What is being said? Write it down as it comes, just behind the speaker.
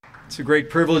It's a great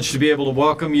privilege to be able to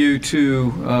welcome you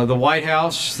to the White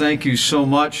House. Thank you so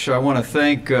much. I want to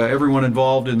thank everyone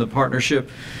involved in the Partnership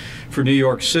for New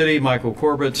York City, Michael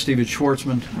Corbett, Stephen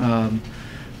Schwartzman.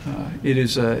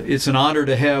 It's an honor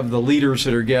to have the leaders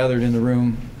that are gathered in the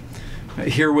room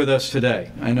here with us today.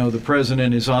 I know the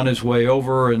President is on his way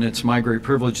over, and it's my great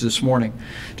privilege this morning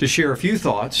to share a few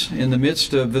thoughts in the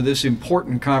midst of this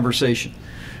important conversation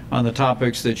on the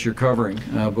topics that you're covering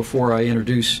before I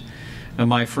introduce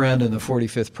my friend and the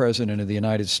 45th President of the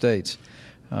United States.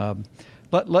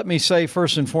 Let me say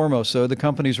first and foremost, though, the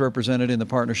companies represented in the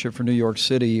Partnership for New York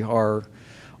City are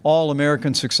all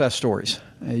American success stories.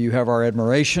 You have our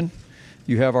admiration,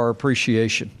 you have our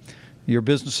appreciation. Your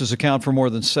businesses account for more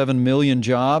than 7 million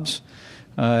jobs,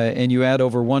 and you add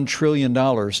over $1 trillion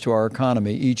to our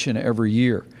economy each and every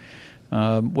year.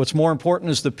 What's more important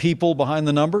is the people behind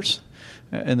the numbers.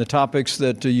 And the topics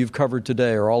that you've covered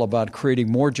today are all about creating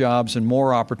more jobs and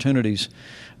more opportunities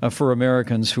for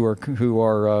Americans who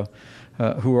are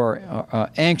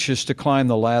anxious to climb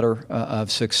the ladder of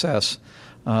success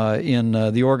in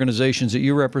the organizations that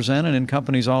you represent and in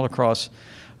companies all across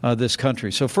this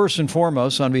country. So first and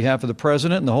foremost, on behalf of the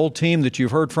President and the whole team that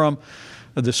you've heard from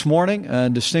this morning,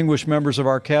 and distinguished members of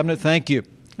our Cabinet, thank you.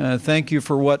 Thank you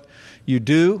for what you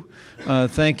do.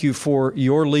 Thank you for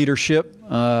your leadership.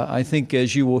 I think,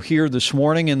 as you will hear this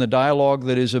morning in the dialogue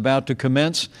that is about to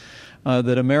commence,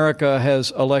 that America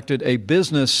has elected a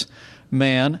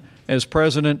businessman as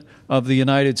President of the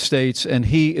United States, and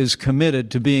he is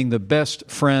committed to being the best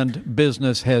friend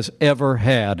business has ever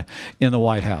had in the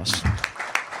White House.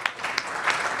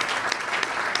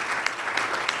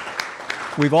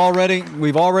 We've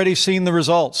already seen the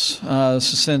results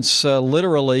since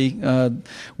literally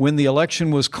when the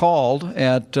election was called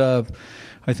at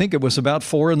I think it was about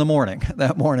 4 a.m.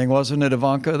 that morning, wasn't it,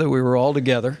 Ivanka, that we were all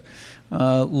together?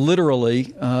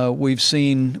 Literally, we've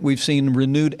seen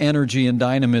renewed energy and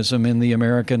dynamism in the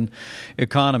American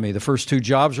economy. The first 2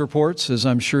 jobs reports, as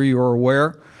I'm sure you are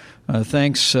aware,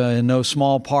 thanks in no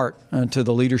small part to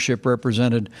the leadership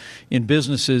represented in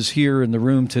businesses here in the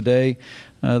room today.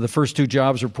 The first 2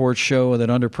 jobs reports show that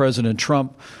under President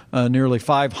Trump, nearly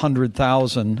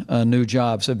 500,000 new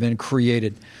jobs have been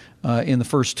created in the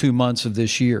first 2 months of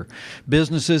this year.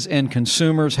 Businesses and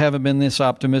consumers haven't been this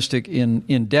optimistic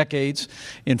in decades.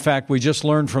 In fact, we just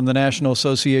learned from the National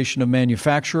Association of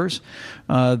Manufacturers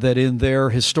that in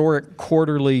their historic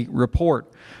quarterly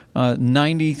report,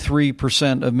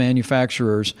 93% of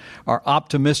manufacturers are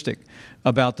optimistic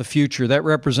about the future. That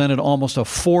represented almost a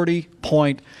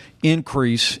 40-point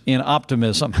increase in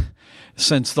optimism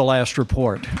since the last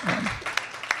report.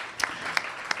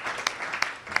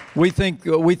 We think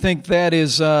that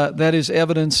is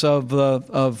evidence of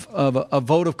a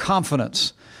vote of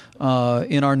confidence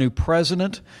in our new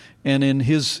president and in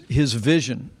his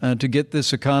vision to get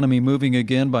this economy moving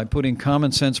again by putting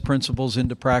common sense principles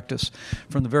into practice.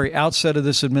 From the very outset of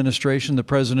this administration, the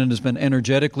president has been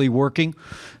energetically working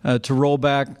to roll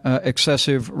back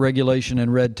excessive regulation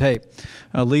and red tape.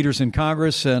 Leaders in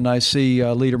Congress, and I see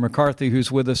Leader McCarthy,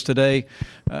 who's with us today,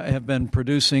 have been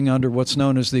producing under what's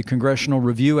known as the Congressional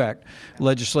Review Act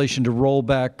legislation to roll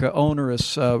back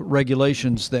onerous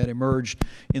regulations that emerged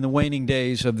in the waning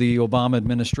days of the Obama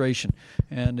administration.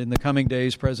 And in the coming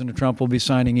days, President Trump will be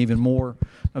signing even more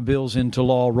bills into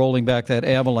law, rolling back that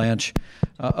avalanche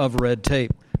of red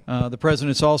tape. The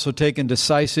President's also taken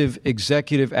decisive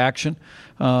executive action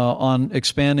on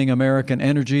expanding American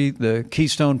energy, the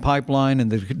Keystone Pipeline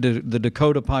and the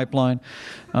Dakota Pipeline.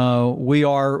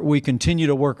 We continue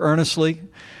to work earnestly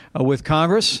with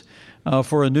Congress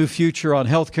for a new future on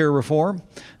health care reform.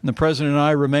 And the President and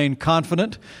I remain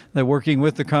confident that working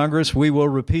with the Congress, we will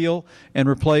repeal and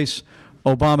replace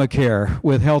Obamacare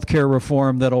with health care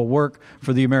reform that will work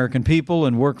for the American people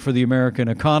and work for the American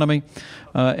economy.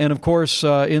 And, of course,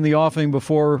 in the offing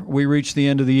before we reach the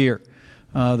end of the year,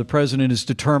 the President is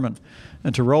determined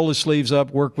to roll his sleeves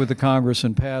up, work with the Congress,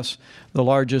 and pass the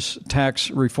largest tax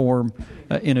reform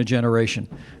in a generation.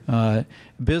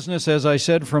 Business, as I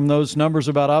said, from those numbers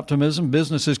about optimism,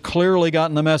 business has clearly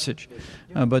gotten the message.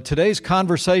 But today's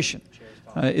conversation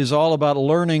is all about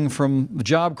learning from the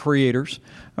job creators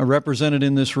represented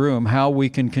in this room how we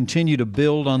can continue to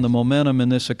build on the momentum in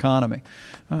this economy,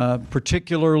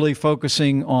 particularly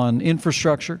focusing on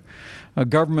infrastructure,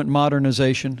 government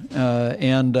modernization,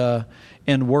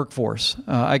 and workforce.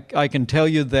 I can tell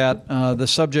you that the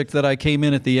subject that I came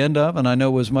in at the end of, and I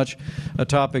know was much a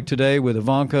topic today with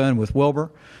Ivanka and with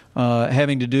Wilbur,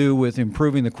 having to do with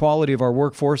improving the quality of our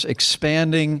workforce,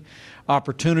 expanding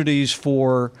opportunities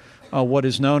for what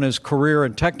is known as career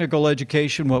and technical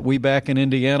education, what we back in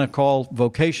Indiana call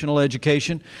vocational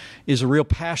education, is a real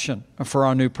passion for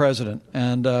our new president.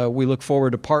 And we look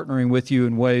forward to partnering with you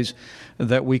in ways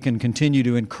that we can continue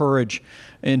to encourage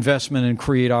investment and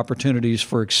create opportunities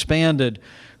for expanded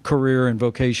career and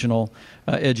vocational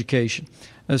education.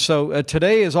 So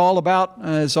today is all about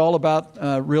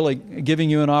really giving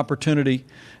you an opportunity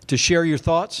to share your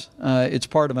thoughts. It's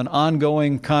part of an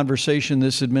ongoing conversation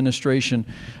this administration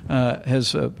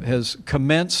has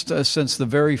commenced since the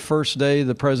very first day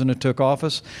the president took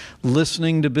office,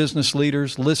 listening to business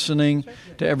leaders, listening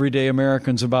to everyday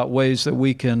Americans about ways that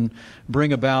we can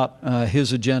bring about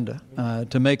his agenda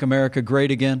to make America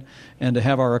great again and to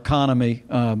have our economy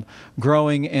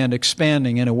growing and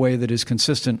expanding in a way that is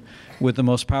consistent with the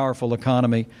most powerful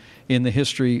economy in the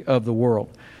history of the world.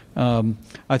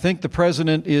 I think the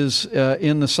president is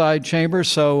in the side chamber,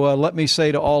 so let me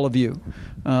say to all of you,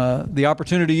 the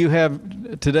opportunity you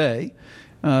have today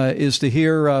is to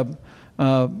hear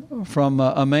from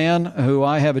a man who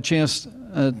I have a chance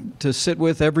to sit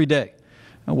with every day.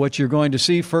 What you're going to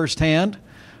see firsthand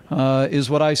is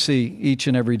what I see each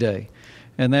and every day,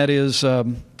 and that is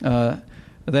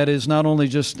not only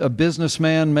just a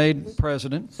businessman made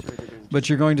president, but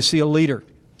you're going to see a leader,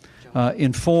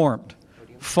 informed,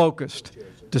 focused,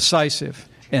 decisive,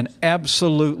 and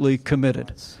absolutely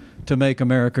committed to make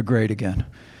America great again.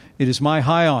 It is my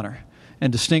high honor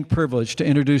and distinct privilege to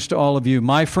introduce to all of you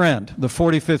my friend, the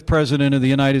 45th President of the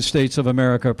United States of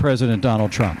America, President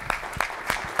Donald Trump.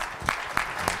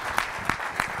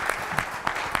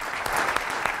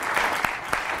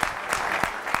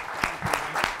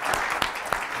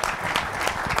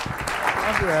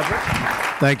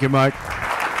 Thank you, Mike.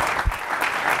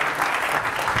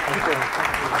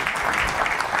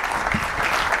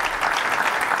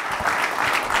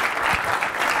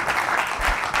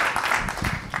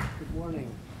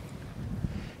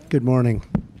 Good morning.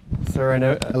 Sir, I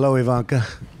know. Hello, Ivanka.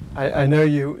 I know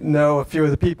you know a few of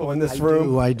the people in this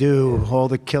room. I do. All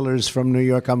the killers from New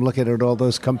York. I'm looking at all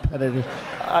those competitors,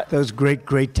 those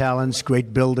great talents,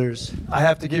 great builders. I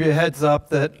have to give you a heads up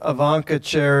that Ivanka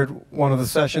chaired one of the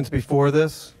sessions before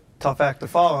this. Tough act to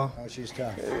follow. Oh, she's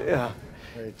tough. Yeah.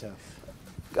 Very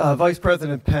tough. Vice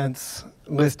President Pence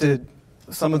listed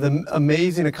some of the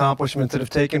amazing accomplishments that have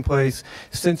taken place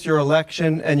since your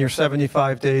election and your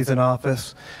 75 days in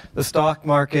office. The stock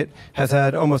market has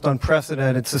had almost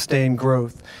unprecedented sustained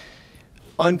growth.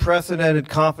 Unprecedented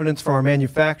confidence from our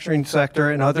manufacturing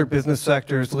sector and other business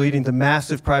sectors, leading to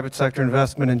massive private sector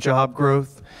investment and job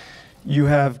growth. You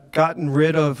have gotten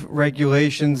rid of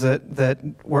regulations that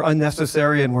were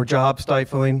unnecessary and were job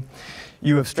stifling.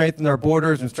 You have strengthened our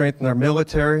borders and strengthened our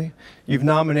military. You've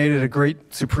nominated a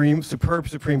great superb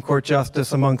Supreme Court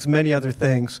justice, amongst many other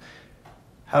things.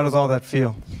 How does all that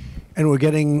feel? And we're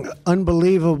getting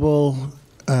unbelievable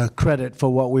credit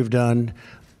for what we've done,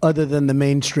 other than the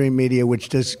mainstream media, which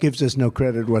just gives us no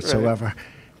credit whatsoever.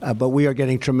 Right. But we are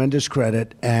getting tremendous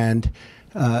credit. And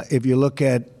if you look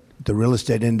at the real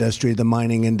estate industry, the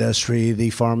mining industry,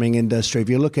 the farming industry, if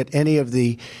you look at any of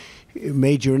the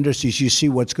major industries, you see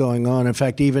what's going on. In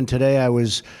fact, even today I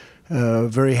was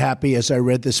very happy, as I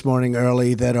read this morning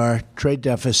early, that our trade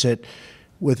deficit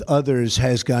with others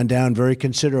has gone down very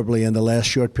considerably in the last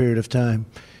short period of time.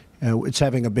 It's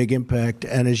having a big impact.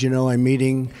 And as you know, I'm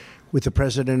meeting with the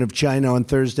president of China on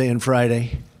Thursday and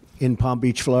Friday in Palm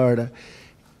Beach, Florida.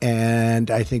 And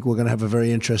I think we're going to have a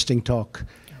very interesting talk.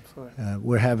 Absolutely.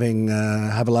 We're have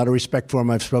a lot of respect for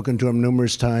him. I've spoken to him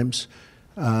numerous times.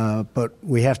 But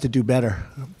we have to do better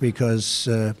because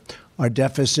our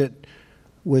deficit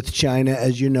with China,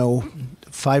 as you know,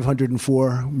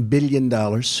 $504 billion.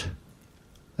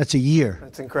 That's a year.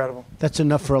 That's incredible. That's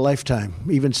enough for a lifetime.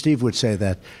 Even Steve would say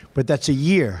that. But that's a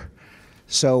year.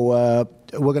 So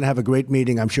we're going to have a great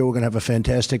meeting. I'm sure we're going to have a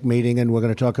fantastic meeting, and we're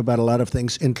going to talk about a lot of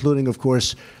things, including, of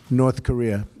course, North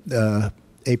Korea,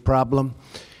 a problem.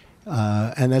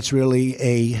 And that's really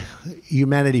a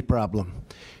humanity problem.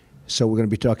 So we're going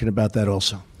to be talking about that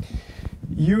also.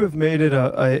 You have made it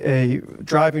a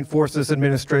driving force of this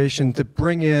administration to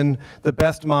bring in the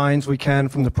best minds we can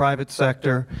from the private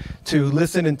sector, to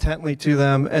listen intently to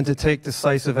them, and to take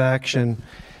decisive action.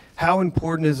 How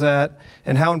important is that,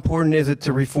 and how important is it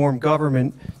to reform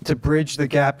government to bridge the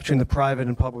gap between the private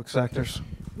and public sectors?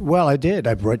 Well, I did.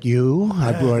 I brought you.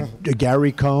 I brought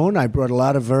Gary Cohn. I brought a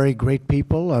lot of very great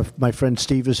people. My friend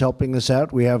Steve is helping us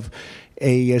out. We have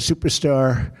a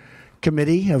superstar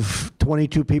committee of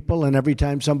 22 people, and every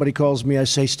time somebody calls me, I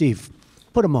say, Steve,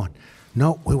 put them on.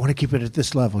 No, we want to keep it at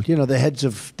this level. You know, the heads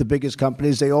of the biggest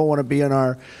companies, they all want to be on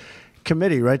our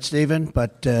committee, right, Stephen?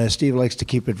 But Steve likes to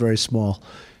keep it very small.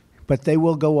 But they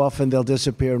will go off and they'll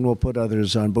disappear and we'll put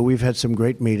others on. But we've had some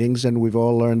great meetings and we've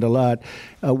all learned a lot.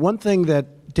 One thing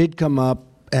that did come up,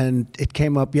 and it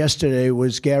came up yesterday,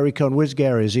 was Gary Cohn. Where's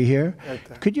Gary? Is he here? Right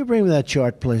there. Could you bring me that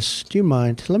chart, please? Do you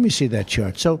mind? Let me see that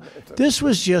chart. So this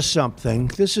was just something.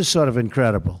 This is sort of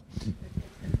incredible.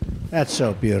 That's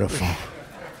so beautiful.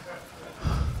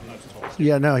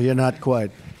 Yeah, no, you're not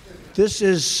quite. This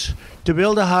is to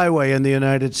build a highway in the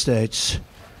United States.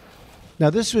 Now,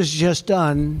 this was just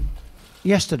done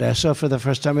yesterday. I saw it for the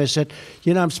first time. I said,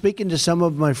 I'm speaking to some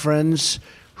of my friends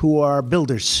who are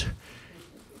builders,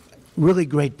 really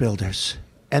great builders.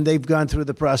 And they've gone through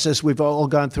the process. We've all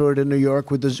gone through it in New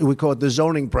York. We call it the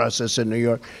zoning process in New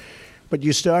York. But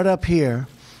you start up here,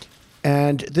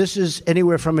 and this is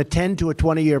anywhere from a 10 to a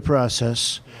 20-year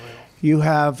process. You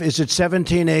have,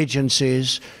 17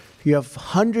 agencies. You have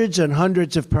hundreds and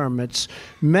hundreds of permits.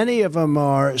 Many of them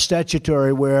are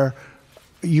statutory, where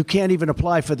you can't even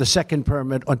apply for the second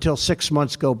permit until 6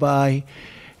 months go by.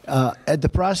 The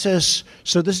process,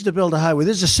 so this is to build a highway.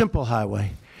 This is a simple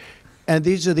highway. And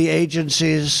these are the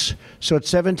agencies. So it's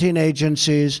 17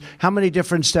 agencies. How many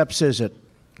different steps is it?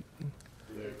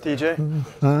 DJ?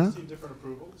 16 different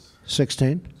approvals.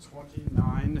 16?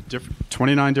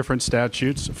 29 different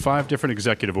statutes, 5 different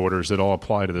executive orders that all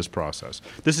apply to this process.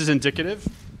 This is indicative,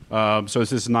 so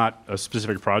this is not a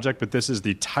specific project, but this is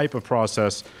the type of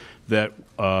process that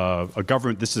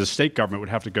this is a state government would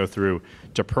have to go through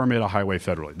to permit a highway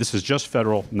federally. This is just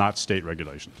federal, not state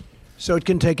regulations. So it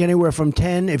can take anywhere from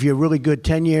 10, if you're really good,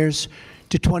 10 years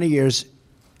to 20 years,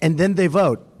 and then they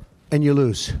vote, and you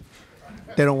lose.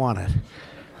 They don't want it.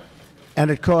 And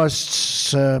it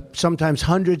costs sometimes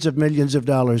hundreds of millions of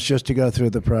dollars just to go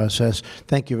through the process.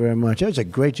 Thank you very much. That was a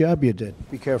great job you did.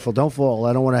 Be careful. Don't fall.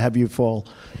 I don't want to have you fall.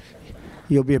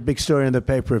 You'll be a big story in the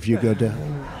paper if you go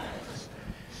down.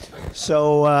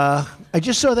 So I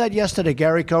just saw that yesterday.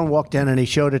 Gary Cohn walked in and he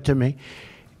showed it to me.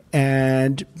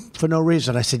 And for no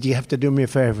reason, I said, you have to do me a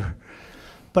favor.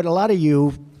 But a lot of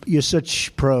you're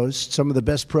such pros, some of the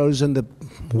best pros in the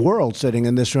world sitting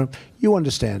in this room. You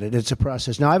understand it. It's a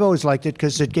process. Now, I've always liked it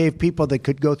because it gave people that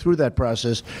could go through that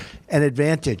process an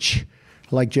advantage,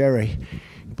 like Jerry.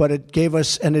 But it gave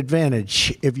us an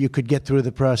advantage if you could get through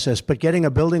the process. But getting a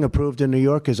building approved in New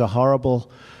York is a horrible,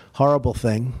 horrible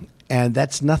thing. And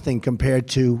that's nothing compared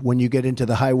to when you get into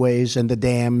the highways and the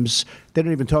dams. They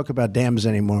don't even talk about dams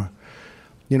anymore.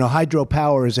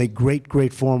 Hydropower is a great,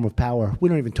 great form of power. We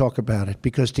don't even talk about it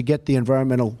because to get the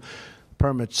environmental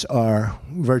permits are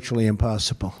virtually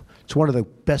impossible. It's one of the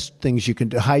best things you can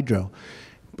do, hydro,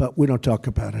 but we don't talk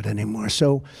about it anymore.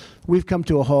 So we've come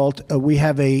to a halt. We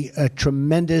have a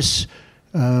tremendous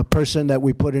person that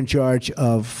we put in charge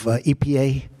of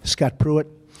EPA, Scott Pruitt,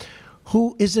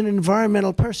 who is an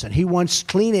environmental person. He wants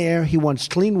clean air, he wants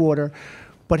clean water,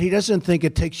 but he doesn't think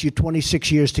it takes you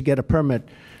 26 years to get a permit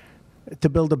to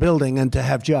build a building and to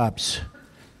have jobs,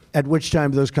 at which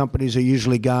time those companies are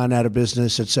usually gone out of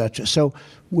business, et cetera. So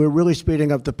we're really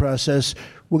speeding up the process.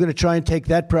 We're going to try and take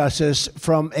that process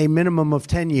from a minimum of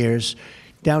 10 years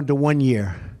down to 1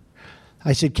 year.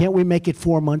 I said, can't we make it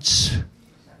 4 months?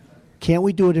 Can't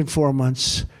we do it in 4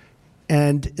 months?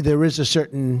 And there is a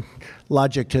certain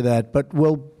logic to that, but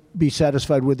we'll be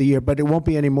satisfied with a year, but it won't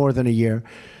be any more than a year.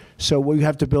 So we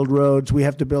have to build roads, we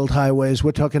have to build highways.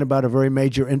 We're talking about a very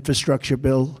major infrastructure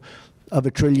bill of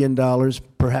 $1 trillion,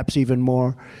 perhaps even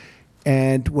more.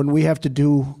 And when we have to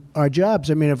do our jobs,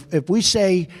 I mean, if we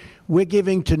say we're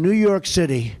giving to New York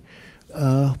City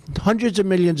hundreds of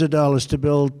millions of dollars to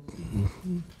build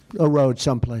a road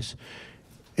someplace,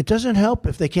 it doesn't help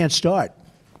if they can't start,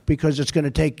 because it's going to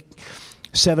take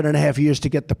 7.5 years to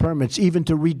get the permits. Even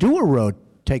to redo a road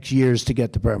takes years to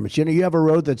get the permits. You have a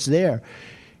road that's there,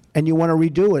 and you want to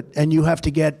redo it, and you have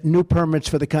to get new permits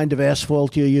for the kind of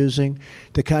asphalt you're using,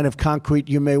 the kind of concrete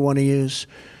you may want to use.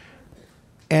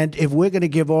 And if we're going to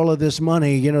give all of this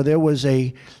money, there was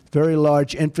a very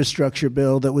large infrastructure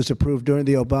bill that was approved during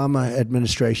the Obama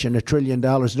administration, $1 trillion.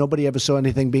 Nobody ever saw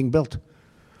anything being built.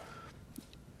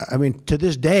 I mean, to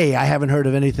this day, I haven't heard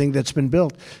of anything that's been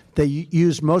built. They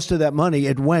used most of that money.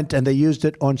 It went, and they used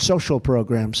it on social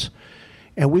programs.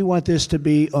 And we want this to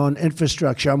be on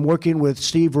infrastructure. I'm working with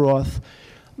Steve Roth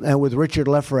and with Richard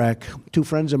Lefrak, two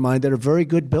friends of mine that are very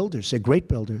good builders. They're great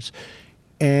builders.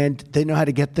 And they know how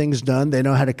to get things done. They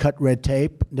know how to cut red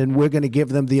tape. Then we're going to give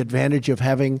them the advantage of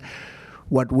having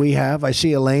what we have. I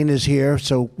see Elaine is here,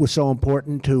 so we're so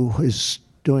important, who is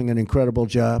doing an incredible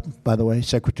job, by the way,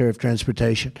 Secretary of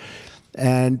Transportation.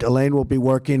 And Elaine will be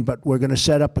working, but we're going to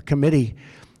set up a committee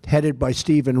headed by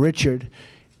Steve and Richard,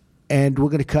 and we're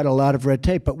going to cut a lot of red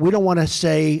tape. But we don't want to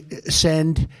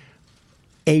send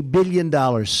 $1 billion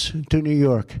to New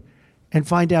York and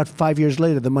find out 5 years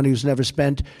later the money was never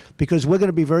spent, because we're going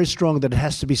to be very strong that it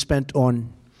has to be spent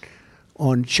on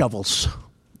shovels,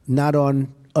 not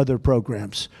on other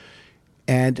programs.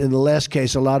 And in the last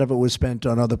case, a lot of it was spent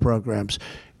on other programs.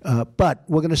 But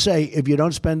we're going to say, if you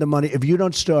don't spend the money, if you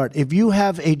don't start, if you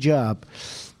have a job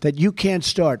that you can't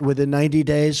start within 90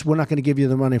 days, we're not going to give you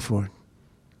the money for it,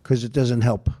 because it doesn't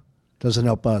help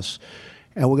us.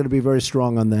 And we're going to be very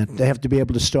strong on that. They have to be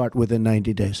able to start within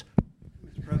 90 days.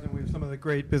 Mr. President, we have some of the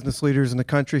great business leaders in the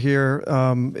country here.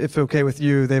 If okay with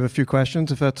you, they have a few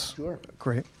questions, if that's Sure.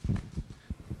 Great.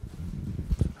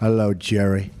 Hello,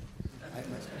 Jerry.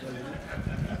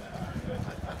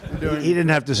 He didn't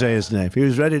have to say his name. He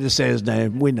was ready to say his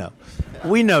name. We know.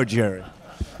 We know Jerry.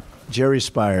 Jerry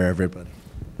Spire, everybody.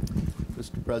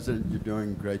 Mr. President, you're doing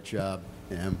a great job,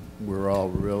 and we're all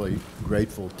really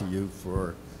grateful to you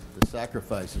for the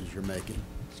sacrifices you're making.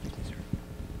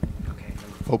 Okay.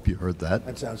 Hope you heard that.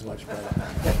 That sounds much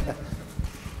better.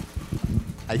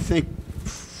 I think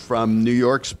from New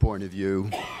York's point of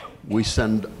view, we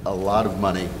send a lot of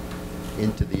money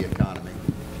into the economy.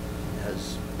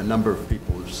 As a number of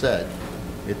people have said,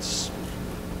 it's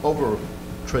over $1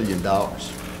 trillion.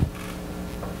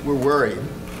 We're worried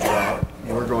that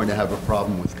we're going to have a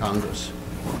problem with Congress.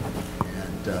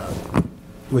 And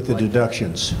With the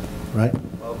deductions, right?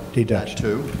 well,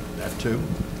 Deduction. That too.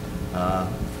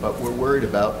 But we're worried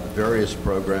about various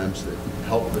programs that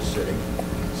help the city.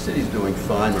 The city's doing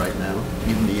fine right now.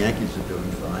 Even the Yankees are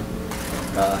doing fine.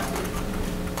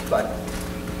 But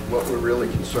what we're really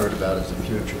concerned about is the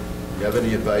future. Do you have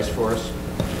any advice for us?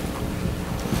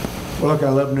 Well, look, I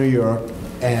love New York.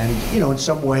 And, in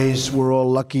some ways, we're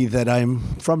all lucky that I'm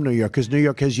from New York, because New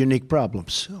York has unique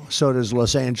problems. So does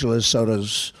Los Angeles, so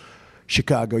does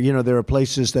Chicago. There are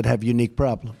places that have unique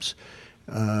problems.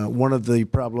 One of the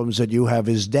problems that you have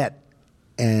is debt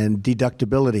and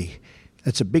deductibility.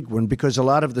 That's a big one, because a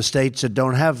lot of the states that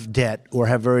don't have debt or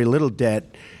have very little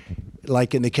debt,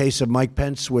 like in the case of Mike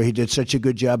Pence, where he did such a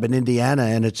good job in Indiana,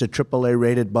 and it's a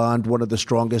AAA-rated bond, one of the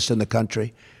strongest in the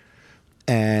country.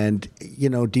 And,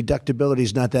 deductibility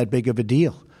is not that big of a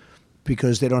deal,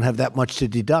 because they don't have that much to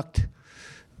deduct.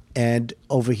 And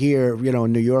over here,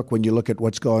 in New York, when you look at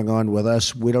what's going on with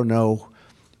us, we don't know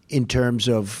in terms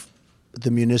of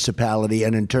the municipality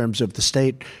and in terms of the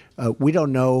state, we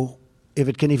don't know if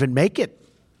it can even make it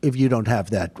if you don't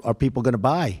have that. Are people going to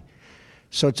buy?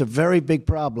 So it's a very big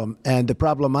problem. And the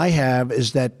problem I have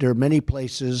is that there are many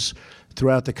places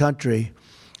throughout the country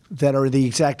that are in the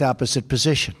exact opposite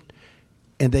position.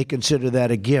 And they consider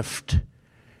that a gift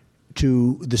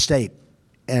to the state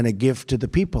and a gift to the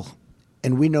people.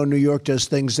 And we know New York does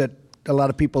things that a lot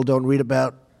of people don't read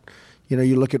about.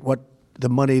 You look at what the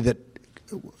money that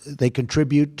they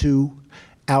contribute to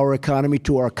our economy,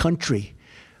 to our country.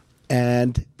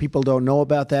 And people don't know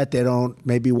about that. They don't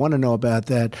maybe want to know about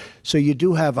that. So you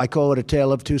do have, I call it a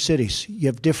tale of two cities. You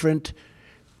have different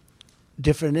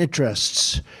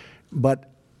interests. But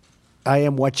I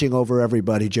am watching over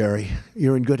everybody, Jerry.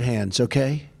 You're in good hands,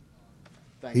 okay?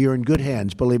 You're in good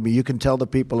hands, believe me. You can tell the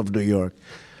people of New York.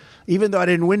 Even though I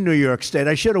didn't win New York State,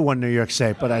 I should have won New York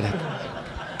State, but I didn't.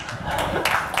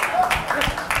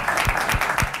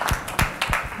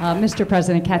 Mr.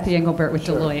 President, Kathy Engelbert with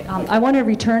Deloitte. I want to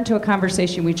return to a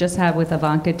conversation we just had with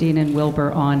Ivanka, Dean, and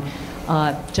Wilbur on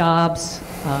jobs,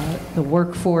 the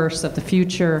workforce of the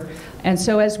future. And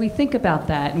so as we think about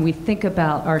that and we think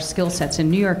about our skill sets, in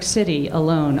New York City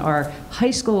alone, our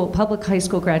public high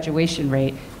school graduation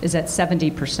rate is at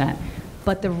 70%.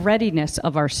 But the readiness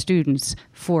of our students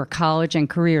for college and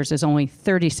careers is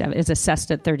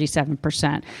assessed at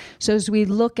 37%. So as we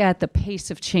look at the pace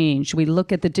of change, we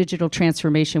look at the digital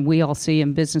transformation we all see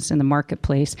in business in the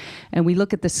marketplace, and we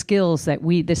look at the skills that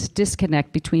this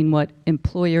disconnect between what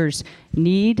employers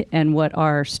need and what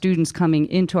our students coming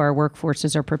into our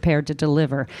workforces are prepared to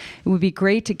deliver. It would be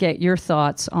great to get your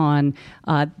thoughts on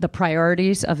the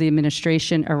priorities of the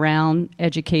administration around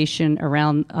education,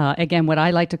 around, again, what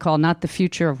I like to call not the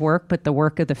future of work, but the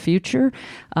work of the future,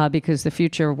 because the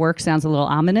future of work sounds a little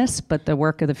ominous, but the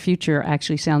work of the future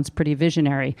actually sounds pretty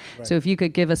visionary. Right. So if you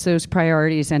could give us those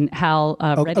priorities and how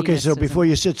readiness Okay, so before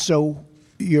you sit, so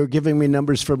you're giving me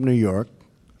numbers from New York.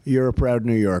 You're a proud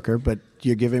New Yorker, but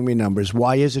you're giving me numbers.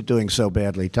 Why is it doing so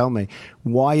badly? Tell me.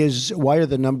 Why are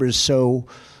the numbers so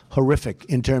horrific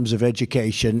in terms of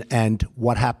education, and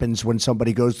what happens when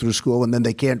somebody goes through school and then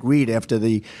they can't read after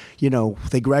they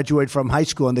graduate from high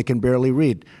school and they can barely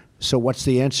read? So what's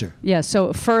the answer? Yeah,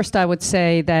 so first I would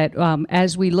say that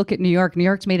as we look at New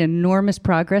York's made enormous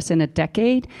progress in a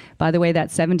decade. By the way, that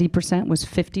 70% was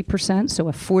 50%, so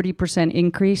a 40%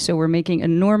 increase. So we're making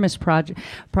enormous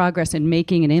progress in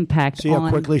making an impact. See how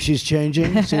quickly she's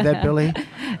changing? See that, Billy?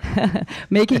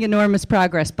 Making enormous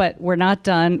progress, but we're not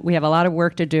done. We have a lot of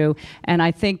work to do. And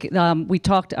I think we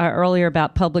talked earlier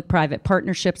about public-private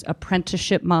partnerships,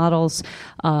 apprenticeship models,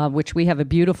 which we have a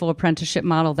beautiful apprenticeship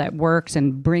model that works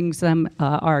and brings them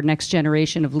our next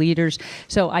generation of leaders.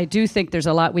 So I do think there's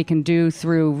a lot we can do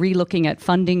through relooking at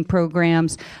funding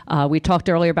programs. We talked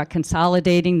earlier about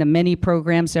consolidating the many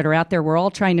programs that are out there. We're all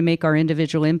trying to make our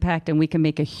individual impact, and we can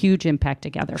make a huge impact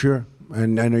together. Sure.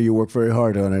 And I know you work very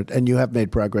hard on it, and you have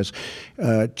made progress.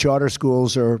 Charter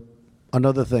schools are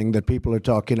another thing that people are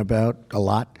talking about a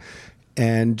lot.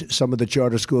 And some of the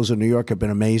charter schools in New York have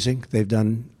been amazing. They've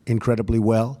done incredibly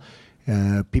well.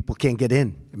 People can't get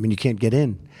in. I mean, you can't get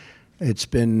in. It's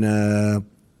been,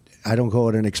 I don't call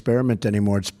it an experiment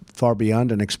anymore. It's far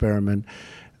beyond an experiment.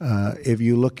 If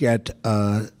you look at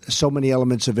so many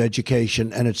elements of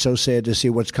education, and it's so sad to see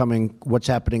what's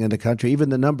happening in the country. Even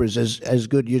the numbers, as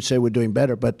good, you'd say we're doing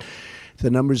better, but the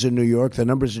numbers in New York, the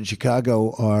numbers in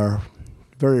Chicago are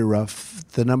very rough.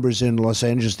 The numbers in Los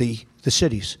Angeles, the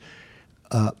cities,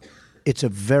 it's a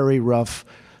very rough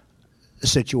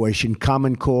situation.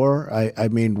 Common Core, I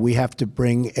mean, we have to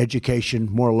bring education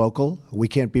more local. We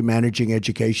can't be managing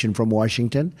education from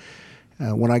Washington.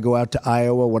 When I go out to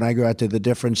Iowa, when I go out to the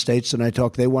different states and I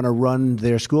talk, they want to run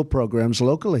their school programs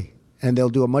locally. And they'll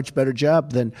do a much better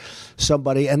job than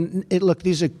somebody. And look,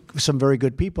 these are some very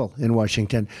good people in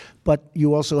Washington. But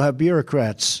you also have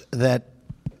bureaucrats that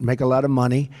make a lot of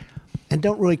money and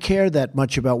don't really care that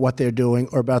much about what they're doing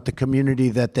or about the community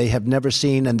that they have never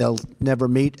seen and they'll never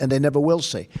meet and they never will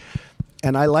see.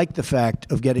 And I like the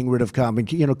fact of getting rid of Common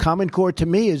Core. You know, Common Core to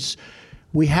me is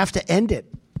we have to end it.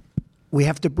 We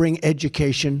have to bring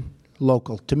education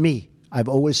local. To me, I've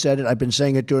always said it. I've been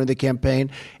saying it during the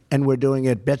campaign, and we're doing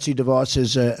it. Betsy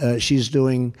DeVos she's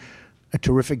doing a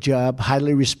terrific job,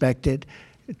 highly respected,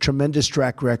 tremendous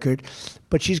track record.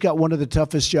 But she's got one of the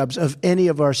toughest jobs of any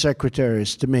of our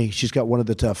secretaries. To me, she's got one of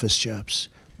the toughest jobs.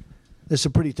 There's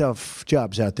some pretty tough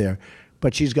jobs out there,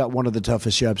 but she's got one of the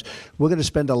toughest jobs. We're going to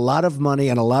spend a lot of money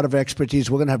and a lot of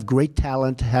expertise. We're going to have great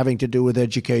talent having to do with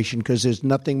education because there's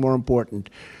nothing more important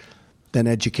than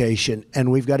education.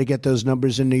 And we've got to get those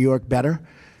numbers in New York better.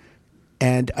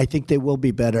 And I think they will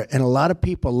be better. And a lot of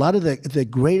people, a lot of the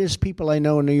greatest people I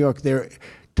know in New York, they're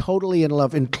totally in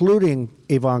love, including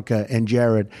Ivanka and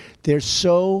Jared. They're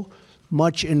so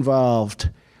much involved,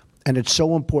 and it's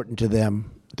so important to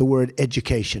them, the word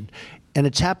education. And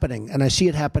it's happening. And I see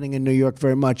it happening in New York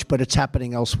very much, but it's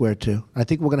happening elsewhere too. I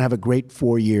think we're going to have a great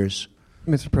 4 years.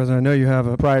 Mr. President, I know you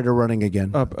have prior to running again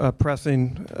a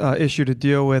pressing issue to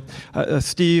deal with.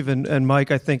 Steve and Mike,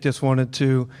 I think, just wanted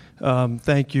to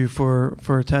thank you for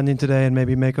attending today and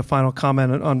maybe make a final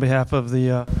comment on behalf of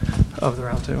the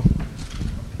round two.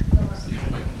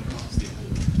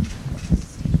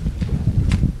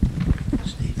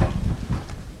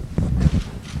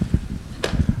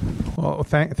 Well,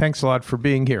 thanks a lot for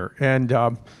being here, and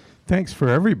thanks for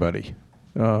everybody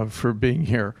for being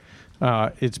here.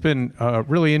 It's been a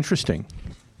really interesting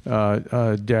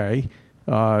day,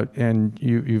 and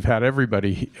you've had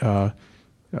everybody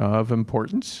of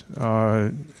importance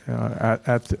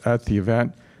at the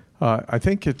event. I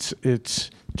think it's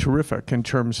terrific in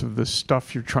terms of the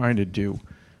stuff you're trying to do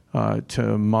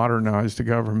to modernize the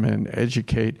government,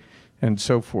 educate, and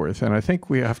so forth. And I think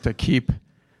we have to keep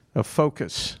a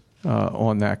focus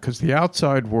on that because the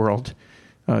outside world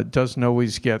doesn't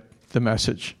always get the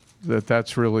message that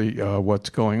that's really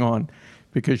what's going on,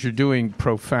 because you're doing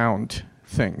profound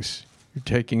things. You're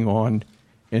taking on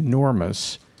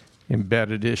enormous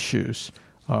embedded issues.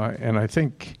 And I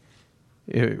think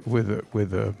with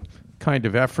a kind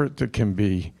of effort that can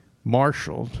be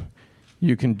marshaled,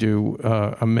 you can do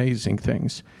amazing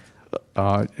things.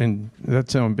 And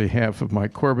that's on behalf of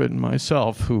Mike Corbett and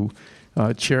myself, who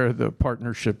chair the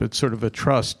partnership. It's sort of a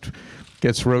trust,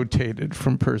 gets rotated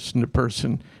from person to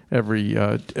person every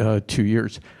 2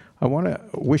 years. I want to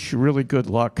wish you really good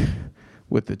luck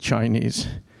with the Chinese.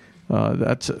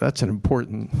 That's an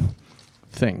important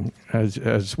thing,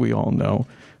 as we all know.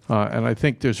 And I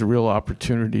think there's a real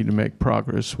opportunity to make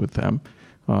progress with them.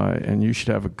 And you should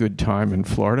have a good time in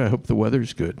Florida. I hope the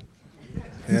weather's good.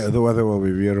 Yeah, the weather will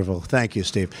be beautiful. Thank you,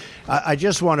 Steve. I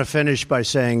just want to finish by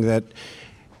saying that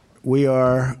we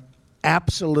are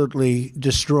absolutely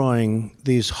destroying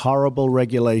these horrible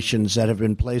regulations that have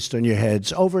been placed on your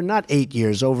heads over not 8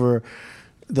 years, over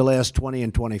the last 20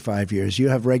 and 25 years. You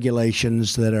have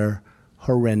regulations that are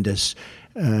horrendous.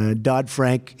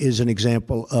 Dodd-Frank is an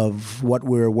example of what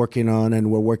we're working on,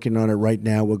 and we're working on it right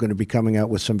now. We're going to be coming out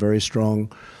with some very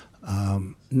strong,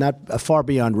 not far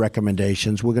beyond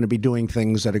recommendations. We're going to be doing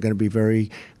things that are going to be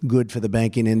very good for the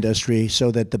banking industry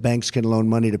so that the banks can loan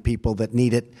money to people that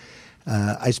need it.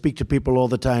 I speak to people all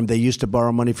the time. They used to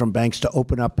borrow money from banks to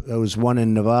open up. There was one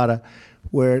in Nevada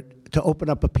where to open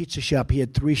up a pizza shop, he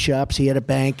had 3 shops, he had a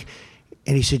bank,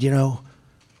 and he said,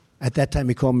 at that time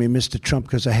he called me Mr. Trump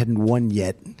because I hadn't won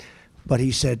yet. But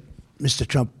he said, Mr.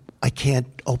 Trump, I can't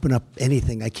open up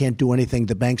anything. I can't do anything.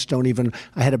 The banks don't even,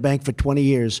 I had a bank for 20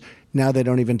 years. Now they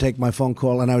don't even take my phone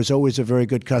call, and I was always a very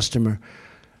good customer.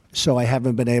 So I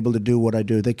haven't been able to do what I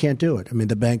do. They can't do it. I mean,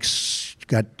 the banks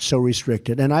got so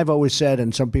restricted. And I've always said,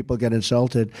 and some people get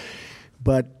insulted,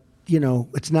 but,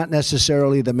 it's not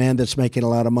necessarily the man that's making a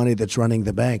lot of money that's running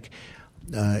the bank.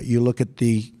 You look at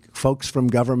the folks from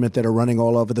government that are running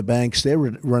all over the banks, they're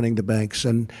running the banks.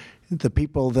 And the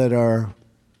people that are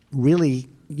really,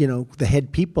 the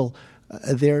head people,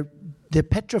 they're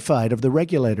petrified of the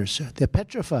regulators. They're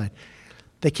petrified.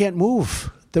 They can't move.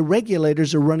 The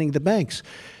regulators are running the banks.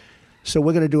 So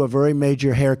we're going to do a very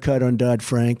major haircut on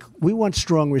Dodd-Frank. We want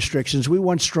strong restrictions. We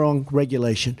want strong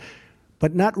regulation,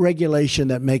 but not regulation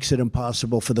that makes it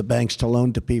impossible for the banks to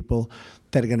loan to people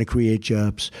that are going to create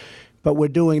jobs. But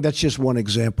that's just one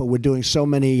example. We're doing so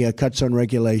many cuts on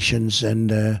regulations,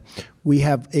 and we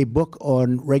have a book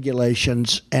on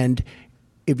regulations, and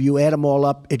if you add them all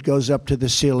up, it goes up to the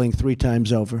ceiling 3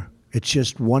 times over. It's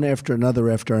just one after another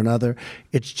after another.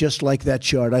 It's just like that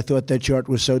chart. I thought that chart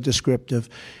was so descriptive,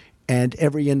 and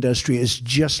every industry is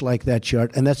just like that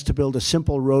chart, and that's to build a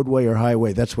simple roadway or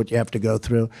highway. That's what you have to go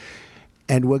through.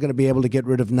 And we're going to be able to get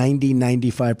rid of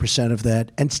 95% of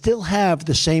that and still have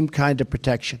the same kind of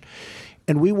protection.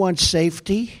 And we want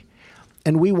safety,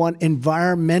 and we want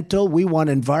environmental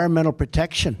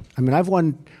protection. I mean, I've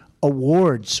won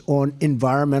awards on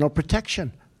environmental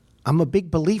protection. I'm a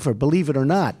big believer, believe it or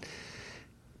not.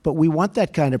 But we want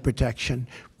that kind of protection.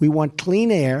 We want clean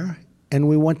air, and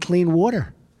we want clean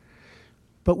water.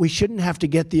 But we shouldn't have to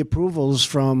get the approvals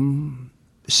from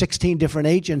 16 different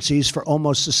agencies for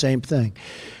almost the same thing.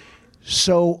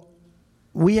 So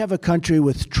we have a country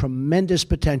with tremendous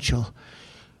potential.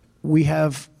 We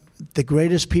have the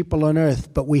greatest people on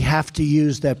earth, but we have to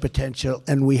use that potential,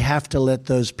 and we have to let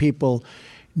those people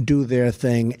do their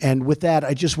thing. And with that,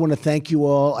 I just want to thank you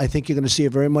all. I think you're going to see a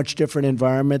very much different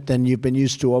environment than you've been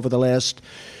used to over the last,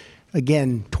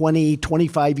 again, 20,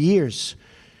 25 years.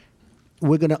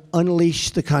 We're going to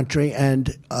unleash the country,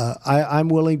 and I'm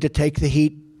willing to take the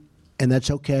heat, and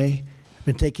that's okay. I've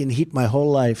been taking heat my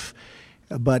whole life,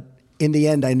 but in the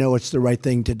end, I know it's the right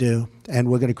thing to do, and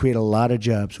we're going to create a lot of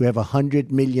jobs. We have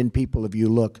 100 million people, if you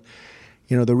look.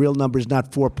 The real number is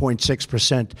not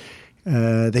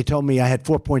 4.6%. They told me I had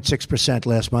 4.6%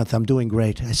 last month. I'm doing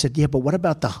great. I said, yeah, but what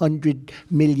about the 100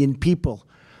 million people?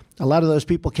 A lot of those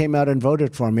people came out and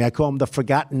voted for me. I call them the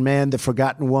forgotten man, the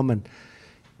forgotten woman.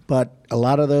 But a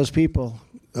lot of those people,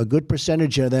 a good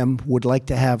percentage of them would like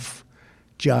to have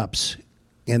jobs,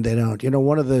 and they don't.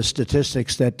 One of the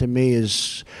statistics that to me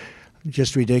is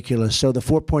just ridiculous. So the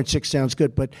 4.6 sounds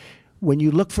good, but when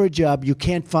you look for a job, you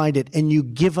can't find it, and you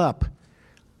give up,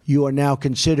 you are now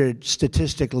considered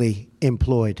statistically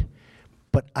employed.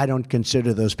 But I don't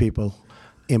consider those people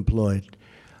employed.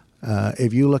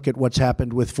 If you look at what's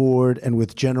happened with Ford and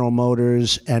with General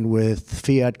Motors and with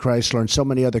Fiat Chrysler and so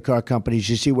many other car companies,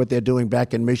 you see what they're doing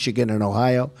back in Michigan and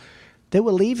Ohio. They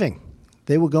were leaving.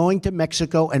 They were going to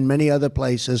Mexico and many other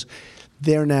places.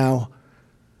 They're now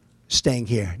staying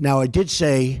here. Now, I did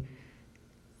say,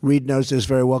 Reed knows this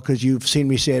very well because you've seen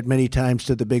me say it many times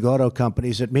to the big auto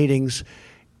companies at meetings,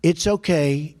 it's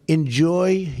okay.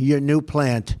 Enjoy your new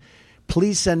plant.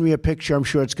 Please send me a picture. I'm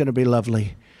sure it's going to be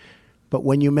lovely. But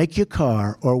when you make your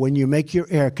car or when you make your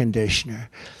air conditioner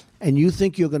and you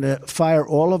think you're going to fire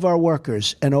all of our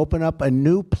workers and open up a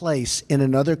new place in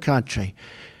another country,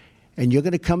 and you're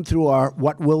going to come through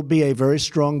what will be a very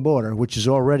strong border, which is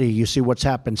already, you see what's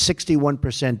happened,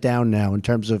 61% down now in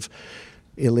terms of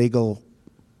illegal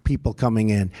people coming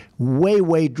in.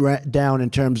 Way down in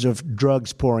terms of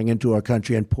drugs pouring into our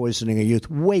country and poisoning our youth.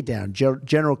 Way down.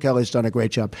 General Kelly's done a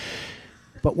great job.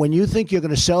 But when you think you're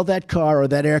going to sell that car or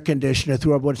that air conditioner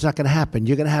through our border, it's not going to happen.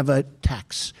 You're going to have a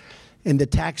tax, and the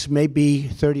tax may be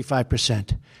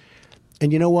 35%.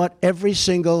 And you know what? Every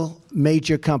single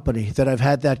major company that I've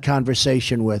had that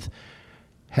conversation with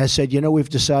has said, we've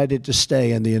decided to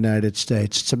stay in the United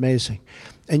States. It's amazing.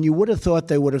 And you would have thought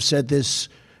they would have said this,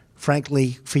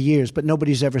 frankly, for years, but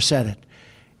nobody's ever said it.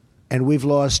 And we've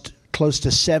lost close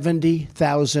to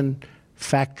 70,000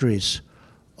 factories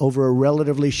over a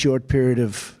relatively short period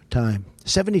of time.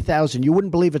 70,000. You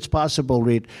wouldn't believe it's possible,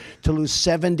 Reed, to lose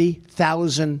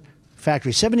 70,000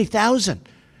 factories. 70,000.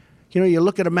 You know, you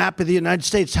look at a map of the United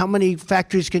States, how many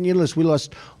factories can you lose? We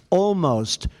lost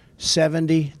almost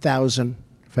 70,000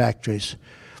 factories.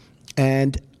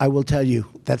 And I will tell you,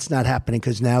 that's not happening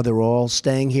because now they're all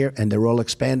staying here and they're all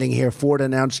expanding here. Ford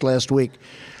announced last week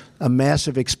a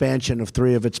massive expansion of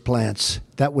 3 of its plants.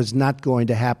 That was not going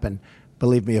to happen,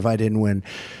 believe me, if I didn't win.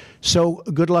 So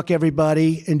good luck,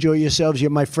 everybody. Enjoy yourselves. You're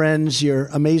my friends. You're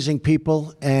amazing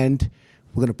people, and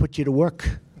we're going to put you to work.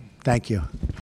 Thank you.